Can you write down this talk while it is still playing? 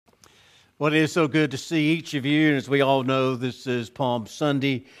Well, it is so good to see each of you. And as we all know, this is Palm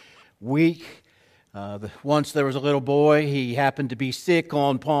Sunday week. Once there was a little boy. He happened to be sick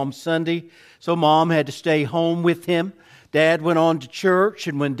on Palm Sunday, so Mom had to stay home with him. Dad went on to church,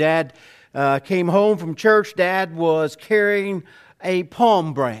 and when Dad came home from church, Dad was carrying a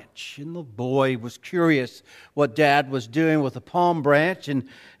palm branch. And the boy was curious what Dad was doing with a palm branch. And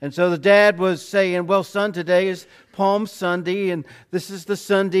so the dad was saying, well, son, today is Palm Sunday, and this is the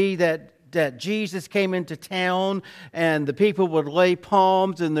Sunday that Jesus came into town, and the people would lay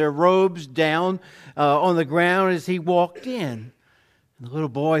palms and their robes down on the ground as he walked in. And the little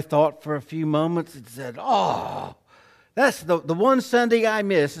boy thought for a few moments and said, oh, that's the one Sunday I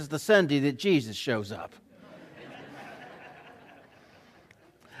miss is the Sunday that Jesus shows up.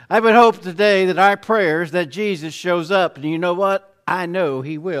 I would hope today that our prayers that Jesus shows up, and you know what? I know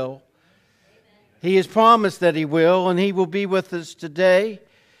He will. He has promised that He will, and He will be with us today.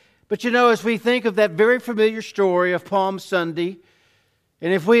 But you know, as we think of that very familiar story of Palm Sunday,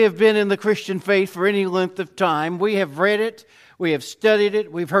 and if we have been in the Christian faith for any length of time, we have read it, we have studied it,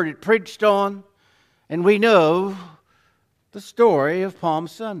 we've heard it preached on, and we know the story of Palm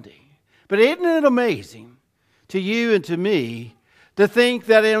Sunday. But isn't it amazing to you and to me to think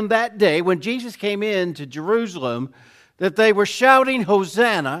that on that day when Jesus came into Jerusalem, that they were shouting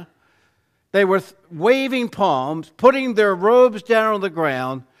Hosanna, they were waving palms, putting their robes down on the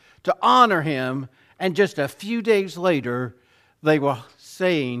ground to honor Him, and just a few days later, they were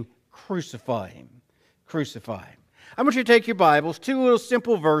saying, crucify Him, crucify Him. I want you to take your Bibles, two little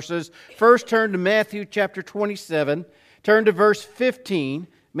simple verses. First, turn to Matthew chapter 27. Turn to verse 15,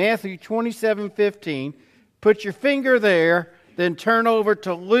 Matthew 27:15. Put your finger there, then turn over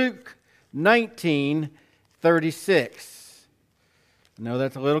to Luke 19:36. I know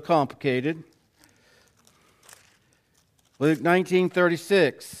that's a little complicated. Luke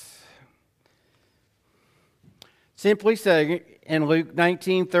 19:36. Simply saying, in Luke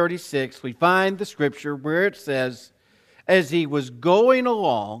 19:36, we find the scripture where it says, as He was going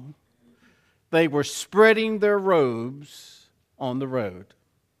along, they were spreading their robes on the road.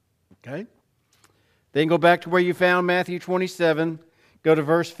 Okay? Then go back to where you found Matthew 27. Go to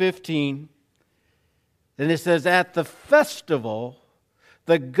verse 15. And it says, at the festival,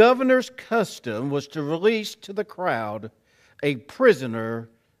 the governor's custom was to release to the crowd a prisoner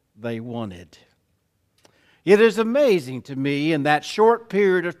they wanted. It is amazing to me in that short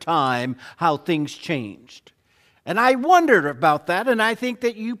period of time how things changed. And I wondered about that, and I think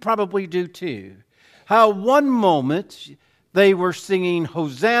that you probably do too. How one moment they were singing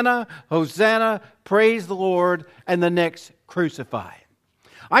Hosanna, Hosanna, praise the Lord, and the next crucify.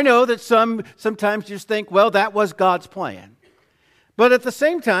 I know that sometimes just think, well, that was God's plan. But at the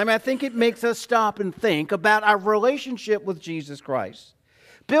same time, I think it makes us stop and think about our relationship with Jesus Christ.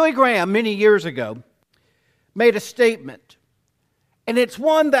 Billy Graham, many years ago, made a statement. And it's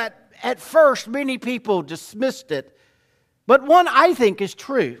one that at first many people dismissed it, but one I think is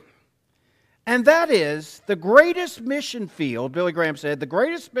true. And that is the greatest mission field, Billy Graham said, the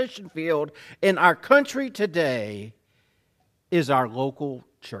greatest mission field in our country today is our local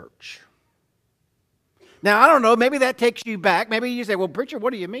church. Now, I don't know, maybe that takes you back. Maybe you say, well, preacher,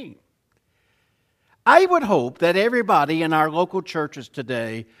 what do you mean? I would hope that everybody in our local churches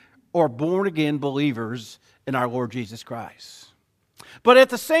today are born-again believers in our Lord Jesus Christ. But at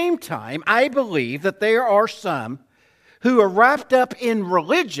the same time, I believe that there are some who are wrapped up in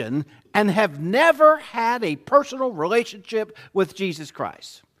religion and have never had a personal relationship with Jesus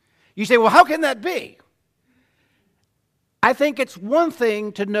Christ. You say, well, how can that be? I think it's one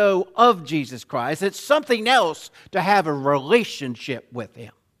thing to know of Jesus Christ. It's something else to have a relationship with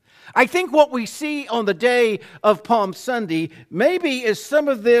Him. I think what we see on the day of Palm Sunday maybe is some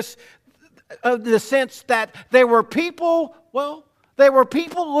of this, of the sense that there were people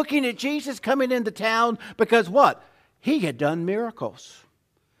looking at Jesus coming into town because what? He had done miracles.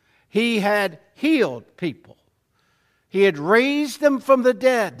 He had healed people. He had raised them from the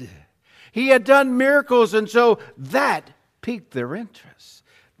dead. He had done miracles, and so that piqued their interest.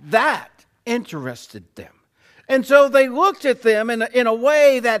 That interested them. And so they looked at them in a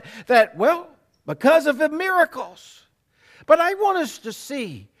way that, well, because of the miracles. But I want us to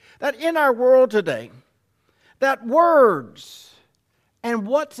see that in our world today, that words and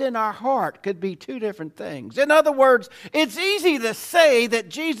what's in our heart could be two different things. In other words, it's easy to say that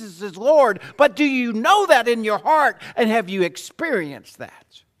Jesus is Lord, but do you know that in your heart, and have you experienced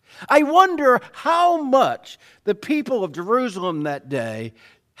that? I wonder how much the people of Jerusalem that day,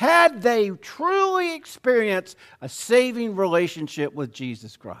 had they truly experienced a saving relationship with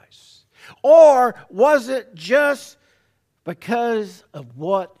Jesus Christ? Or was it just because of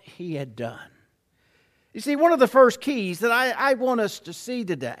what he had done. You see, one of the first keys that I want us to see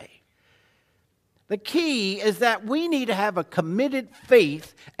today, the key is that we need to have a committed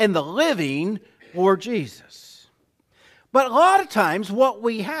faith in the living Lord Jesus. But a lot of times what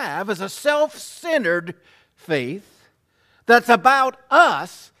we have is a self-centered faith that's about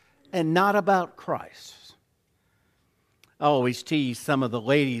us and not about Christ. I always tease some of the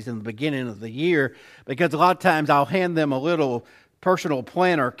ladies in the beginning of the year because a lot of times I'll hand them a little personal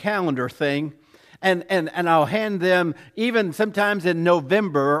planner calendar thing. And I'll hand them, even sometimes in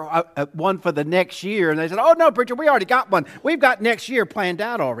November, one for the next year. And they said, "Oh, no, preacher, we already got one. We've got next year planned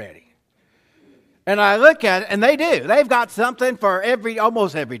out already." And I look at it, and they do. They've got something for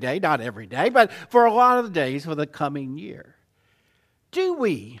almost every day, not every day, but for a lot of the days for the coming year. Do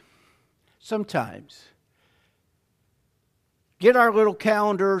we sometimes get our little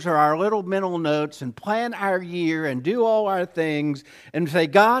calendars or our little mental notes and plan our year and do all our things and say,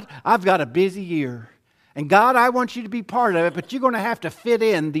 "God, I've got a busy year. And God, I want you to be part of it, but you're going to have to fit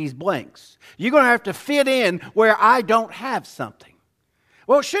in these blanks. You're going to have to fit in where I don't have something."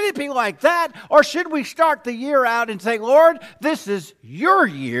 Well, should it be like that? Or should we start the year out and say, "Lord, this is your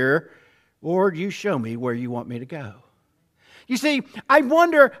year. Lord, you show me where you want me to go." You see, I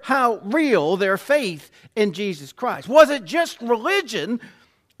wonder how real their faith in Jesus Christ. Was it just religion,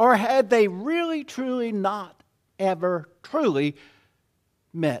 or had they really, truly not ever truly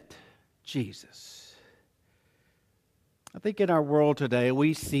met Jesus? I think in our world today,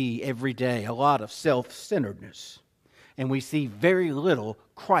 we see every day a lot of self-centeredness, and we see very little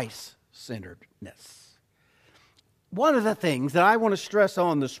Christ-centeredness. One of the things that I want to stress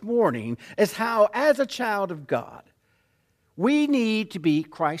on this morning is how, as a child of God, we need to be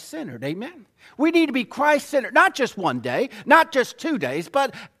Christ-centered. Amen? We need to be Christ-centered, not just one day, not just 2 days,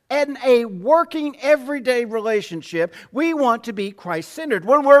 but in a working everyday relationship, we want to be Christ-centered.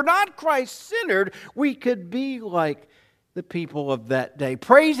 When we're not Christ-centered, we could be like the people of that day,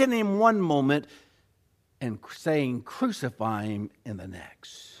 praising Him one moment and saying, "Crucify Him," in the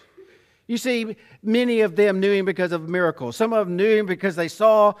next. You see, many of them knew Him because of miracles. Some of them knew Him because they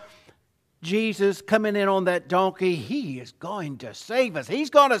saw Jesus coming in on that donkey. He is going to save us.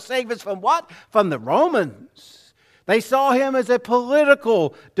 He's going to save us from what? From the Romans. They saw Him as a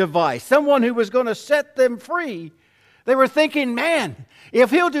political device, someone who was going to set them free. They were thinking, "Man,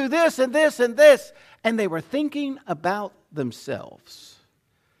 if He'll do this and this and this," and they were thinking about themselves.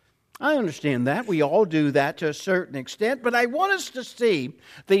 I understand that. We all do that to a certain extent, but I want us to see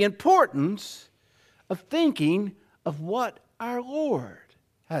the importance of thinking of what our Lord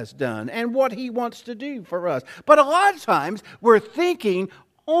has done and what He wants to do for us. But a lot of times we're thinking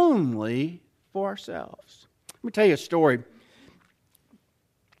only for ourselves. Let me tell you a story.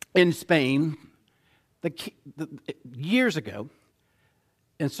 In Spain, years ago,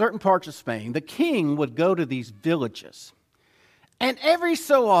 in certain parts of Spain, the king would go to these villages. And every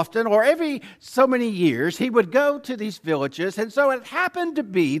so often, or every so many years, he would go to these villages. And so it happened to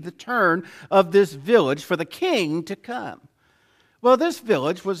be the turn of this village for the king to come. Well, this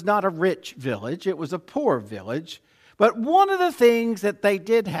village was not a rich village. It was a poor village. But one of the things that they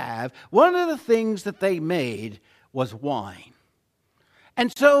did have, one of the things that they made was wine.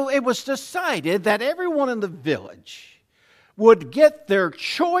 And so it was decided that everyone in the village would get their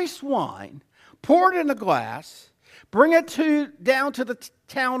choice wine, pour it in a glass, bring it down to the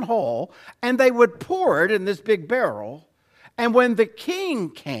town hall, and they would pour it in this big barrel. And when the king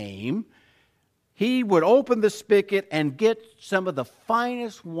came, he would open the spigot and get some of the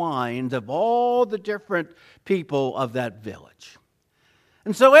finest wines of all the different people of that village.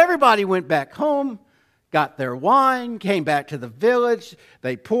 And so everybody went back home, got their wine, came back to the village.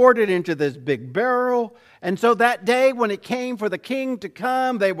 They poured it into this big barrel. And so that day when it came for the king to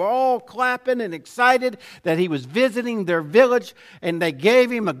come, they were all clapping and excited that he was visiting their village. And they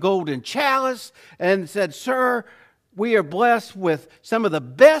gave him a golden chalice and said, "Sir, we are blessed with some of the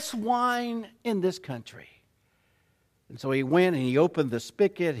best wine in this country." And so he went and he opened the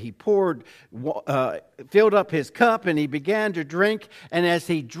spigot, he poured, filled up his cup, and he began to drink. And as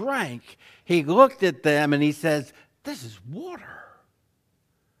he drank, he looked at them and he says, "This is water."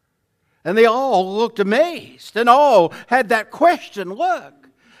 And they all looked amazed and all had that question look.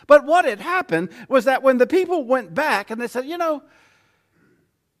 But what had happened was that when the people went back and they said,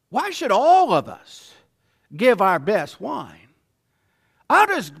 "Why should all of us give our best wine? I'll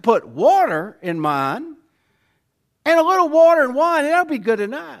just put water in mine and a little water and wine, and that'll be good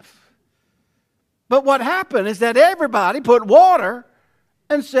enough." But what happened is that everybody put water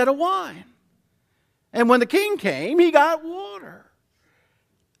instead of wine. And when the king came, he got water.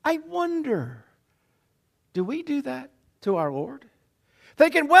 I wonder, do we do that to our Lord?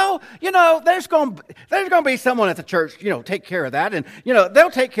 Thinking, well, there's going to be someone at the church, take care of that. And,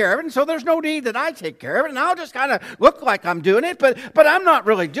 they'll take care of it. And so there's no need that I take care of it. And I'll just kind of look like I'm doing it, but I'm not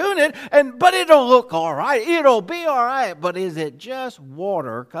really doing it. But it'll look all right. It'll be all right. But is it just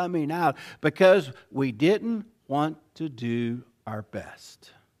water coming out because we didn't want to do our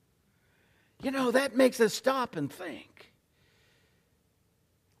best? That makes us stop and think.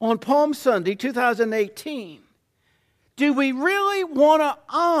 On Palm Sunday, 2018, do we really want to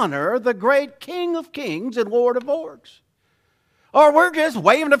honor the great King of Kings and Lord of Lords? Or we're just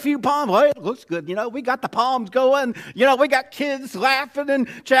waving a few palms. Well, it looks good, we got the palms going. We got kids laughing and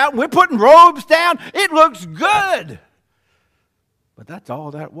shouting. We're putting robes down. It looks good. But that's all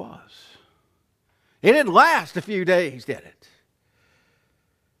that was. It didn't last a few days, did it?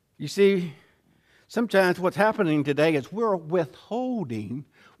 You see, sometimes what's happening today is we're withholding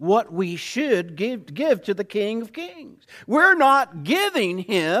what we should give to the King of Kings. We're not giving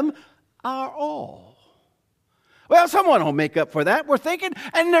him our all. Well, someone will make up for that. We're thinking,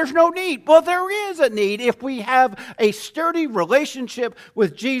 and there's no need. Well, there is a need. If we have a sturdy relationship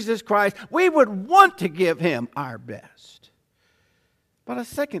with Jesus Christ, we would want to give him our best. But a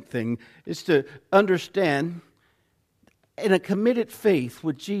second thing is to understand, in a committed faith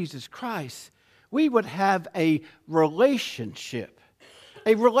with Jesus Christ, we would have a relationship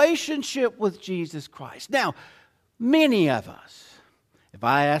with Jesus Christ. Now, many of us, if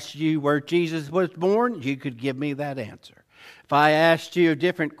I asked you where Jesus was born, you could give me that answer. If I asked you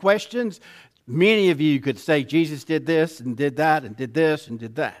different questions, many of you could say Jesus did this and did that and did this and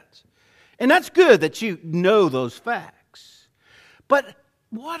did that. And that's good that you know those facts. But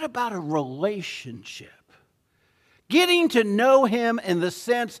what about a relationship? Getting to know him in the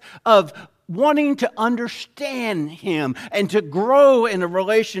sense of wanting to understand him and to grow in a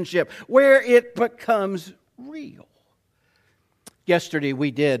relationship where it becomes real. Yesterday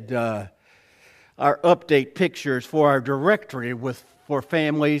we did our update pictures for our directory for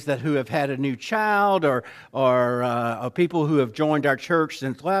families who have had a new child or people who have joined our church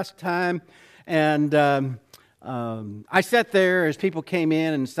since last time. And I sat there as people came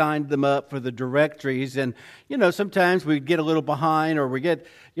in and signed them up for the directories. And, sometimes we get a little behind or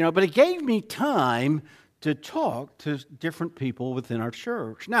but it gave me time to talk to different people within our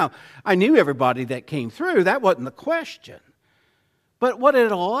church. Now, I knew everybody that came through. That wasn't the question. But what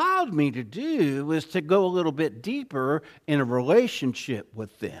it allowed me to do was to go a little bit deeper in a relationship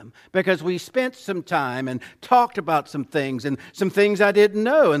with them, because we spent some time and talked about some things and some things I didn't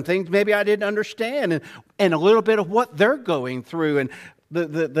know and things maybe I didn't understand and a little bit of what they're going through and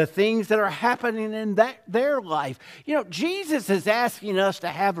the things that are happening in their life. Jesus is asking us to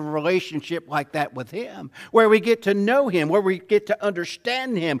have a relationship like that with him, where we get to know him, where we get to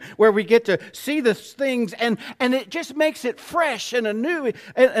understand him, where we get to see the things, and it just makes it fresh and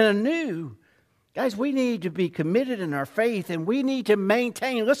anew. Guys, we need to be committed in our faith, and we need to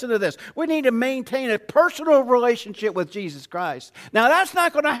maintain, listen to this, we need to maintain a personal relationship with Jesus Christ. Now, that's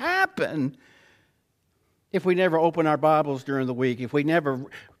not going to happen if we never open our Bibles during the week, if we never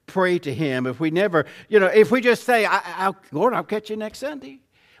pray to him, if we never, if we just say, Lord, I'll catch you next Sunday.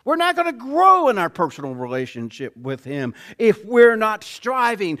 We're not going to grow in our personal relationship with him if we're not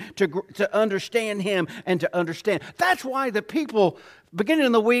striving to understand him and to understand. That's why the people, beginning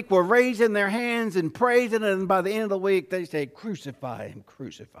of the week, were raising their hands and praising, and by the end of the week, they say, crucify him,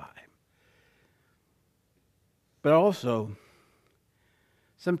 crucify him. But also,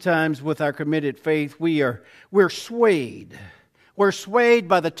 sometimes with our committed faith, we're swayed. We're swayed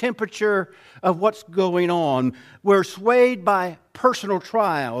by the temperature of what's going on. We're swayed by personal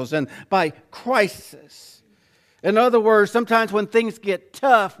trials and by crisis. In other words, sometimes when things get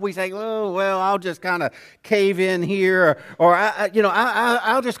tough, we say, oh, well, I'll just kind of cave in here, or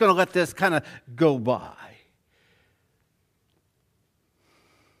I'll just going to let this kind of go by.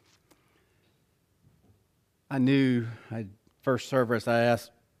 I knew first service, I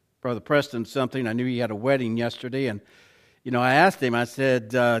asked Brother Preston something. I knew he had a wedding yesterday, and I asked him. I said,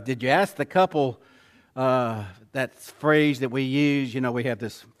 "Did you ask the couple that phrase that we use? We have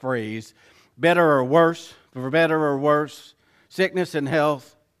this phrase, better or worse, for better or worse, sickness and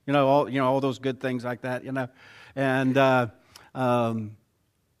health. All those good things like that. And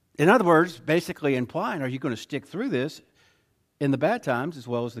in other words, basically implying, are you going to stick through this in the bad times as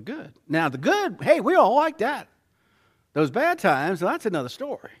well as the good? Now, the good, hey, we all like that. Those bad times, that's another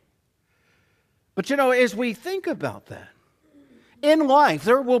story. But as we think about that, in life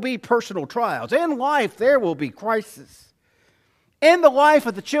there will be personal trials. In life there will be crisis. In the life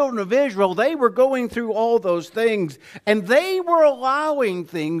of the children of Israel, they were going through all those things, and they were allowing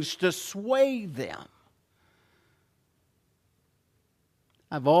things to sway them.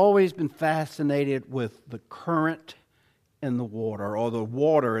 I've always been fascinated with the current in the water, or the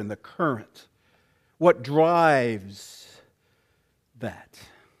water in the current. What drives that?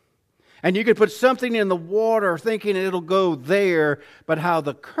 And you could put something in the water thinking it'll go there, but how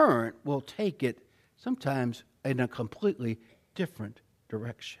the current will take it sometimes in a completely different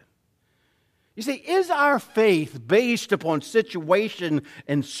direction. You see, is our faith based upon situation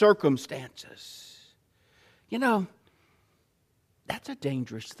and circumstances? You know, that's a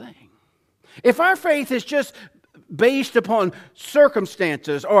dangerous thing. If our faith is just based upon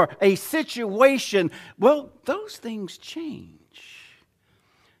circumstances or a situation, well, those things change.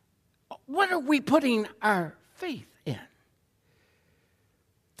 What are we putting our faith in?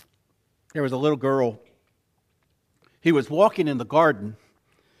 There was a little girl who was walking in the garden,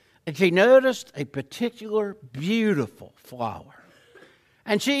 and she noticed a particular beautiful flower.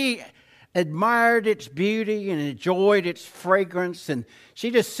 And she admired its beauty and enjoyed its fragrance, and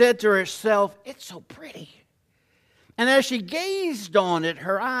she just said to herself, "It's so pretty." And as she gazed on it,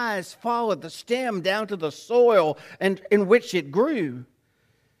 her eyes followed the stem down to the soil in which it grew.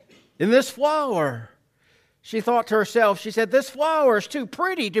 In this flower, she thought to herself, she said, "This flower is too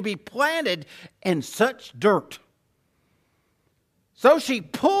pretty to be planted in such dirt." So she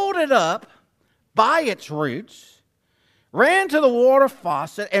pulled it up by its roots, ran to the water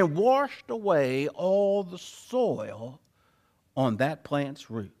faucet, and washed away all the soil on that plant's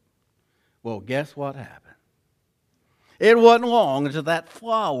root. Well, guess what happened? It wasn't long until that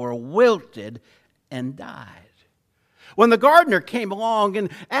flower wilted and died. When the gardener came along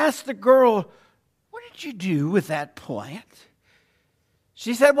and asked the girl, "What did you do with that plant?"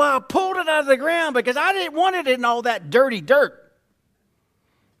 She said, "Well, I pulled it out of the ground because I didn't want it in all that dirty dirt."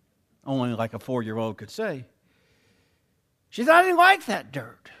 Only like a 4-year-old could say. She said, "I didn't like that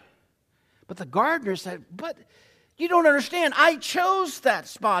dirt." But the gardener said, "But you don't understand. I chose that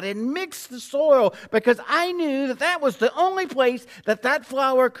spot and mixed the soil because I knew that that was the only place that that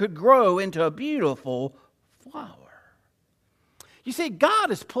flower could grow into a beautiful flower." You see, God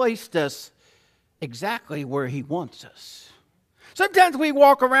has placed us exactly where He wants us. Sometimes we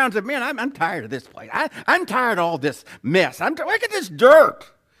walk around and say, "Man, I'm tired of this place. I'm tired of all this mess. Look at this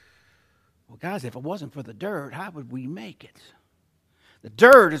dirt." Well, guys, if it wasn't for the dirt, how would we make it? The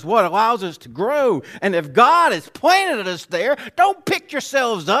dirt is what allows us to grow. And if God has planted us there, don't pick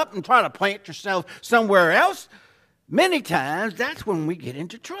yourselves up and try to plant yourself somewhere else. Many times, that's when we get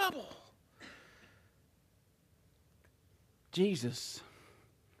into trouble. Jesus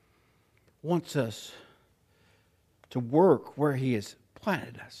wants us to work where He has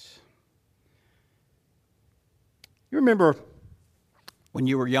planted us. You remember when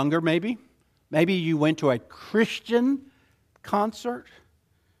you were younger, maybe? Maybe you went to a Christian concert.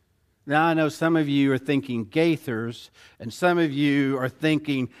 Now I know some of you are thinking Gaithers, and some of you are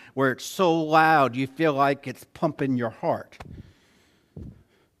thinking where it's so loud you feel like it's pumping your heart.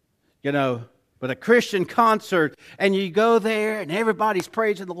 You know, but a Christian concert, and you go there and everybody's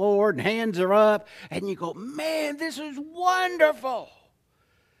praising the Lord and hands are up, and you go, "Man, this is wonderful."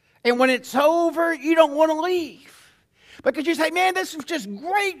 And when it's over, you don't want to leave. Because you say, "Man, this is just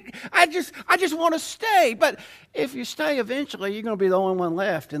great. I just want to stay." But if you stay, eventually you're going to be the only one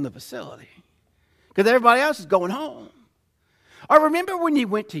left in the facility. Because everybody else is going home. I remember when you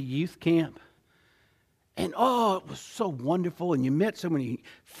went to youth camp. And oh, it was so wonderful. And you met so many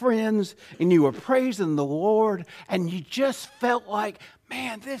friends. And you were praising the Lord. And you just felt like,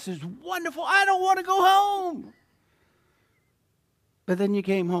 "Man, this is wonderful. I don't want to go home." But then you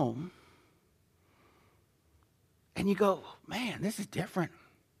came home. And you go, "Man, this is different."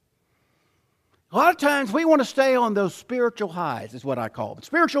 A lot of times we want to stay on those spiritual highs, is what I call them,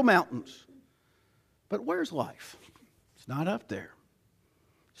 spiritual mountains. But where's life? It's not up there.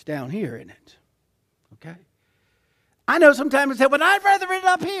 It's down here, isn't it? Okay? I know sometimes I say, "But I'd rather it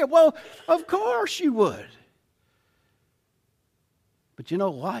up here." Well, of course you would. But you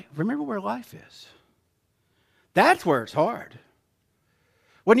know, life, remember where life is. That's where it's hard.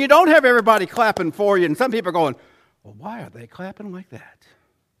 When you don't have everybody clapping for you, and some people are going, "Well, why are they clapping like that?"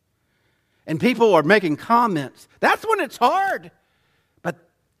 And people are making comments. That's when it's hard. But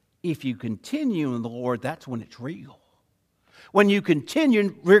if you continue in the Lord, that's when it's real. When you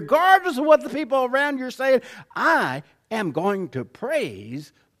continue, regardless of what the people around you are saying, "I am going to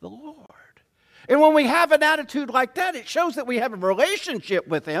praise the Lord." And when we have an attitude like that, it shows that we have a relationship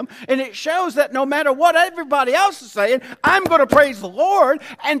with Him. And it shows that no matter what everybody else is saying, I'm going to praise the Lord.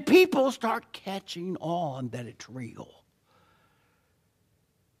 And people start catching on that it's real.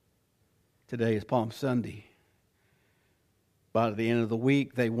 Today is Palm Sunday. By the end of the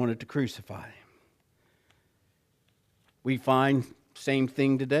week, they wanted to crucify Him. We find Same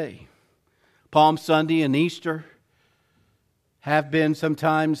thing today. Palm Sunday and Easter have been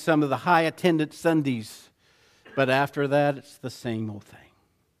sometimes some of the high attendance Sundays, but after that it's the same old thing.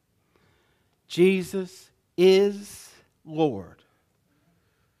 Jesus is Lord.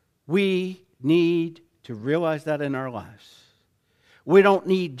 We need to realize that in our lives. We don't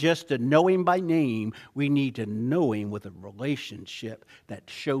need just to know Him by name. We need to know Him with a relationship that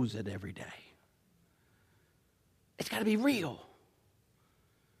shows it every day. It's got to be real.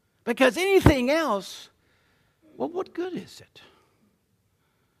 Because anything else, well, what good is it?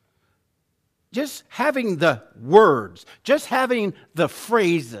 Just having the words, just having the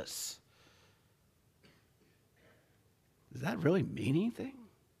phrases, does that really mean anything?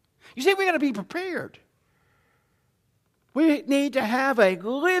 You see, we got to be prepared. We need to have a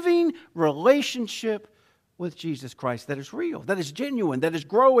living relationship with Jesus Christ that is real, that is genuine, that is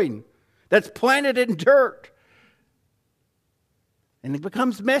growing, that's planted in dirt. And it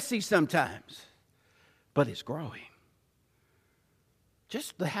becomes messy sometimes, but it's growing.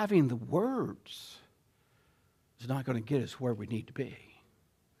 Just having the words is not going to get us where we need to be.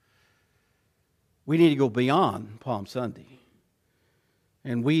 We need to go beyond Palm Sunday.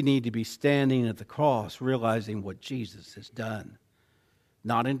 And we need to be standing at the cross, realizing what Jesus has done.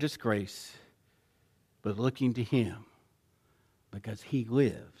 Not in disgrace, but looking to Him, because He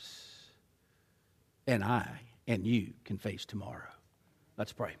lives, and I and you can face tomorrow.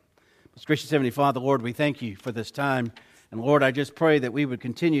 Let's pray. Most gracious Heavenly Father, Lord, we thank You for this time. And Lord, I just pray that we would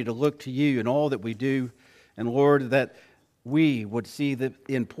continue to look to You in all that we do. And Lord, that we would see the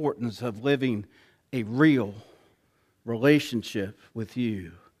importance of living a real relationship with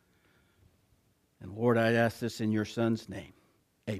You. And Lord, I ask this in Your Son's name.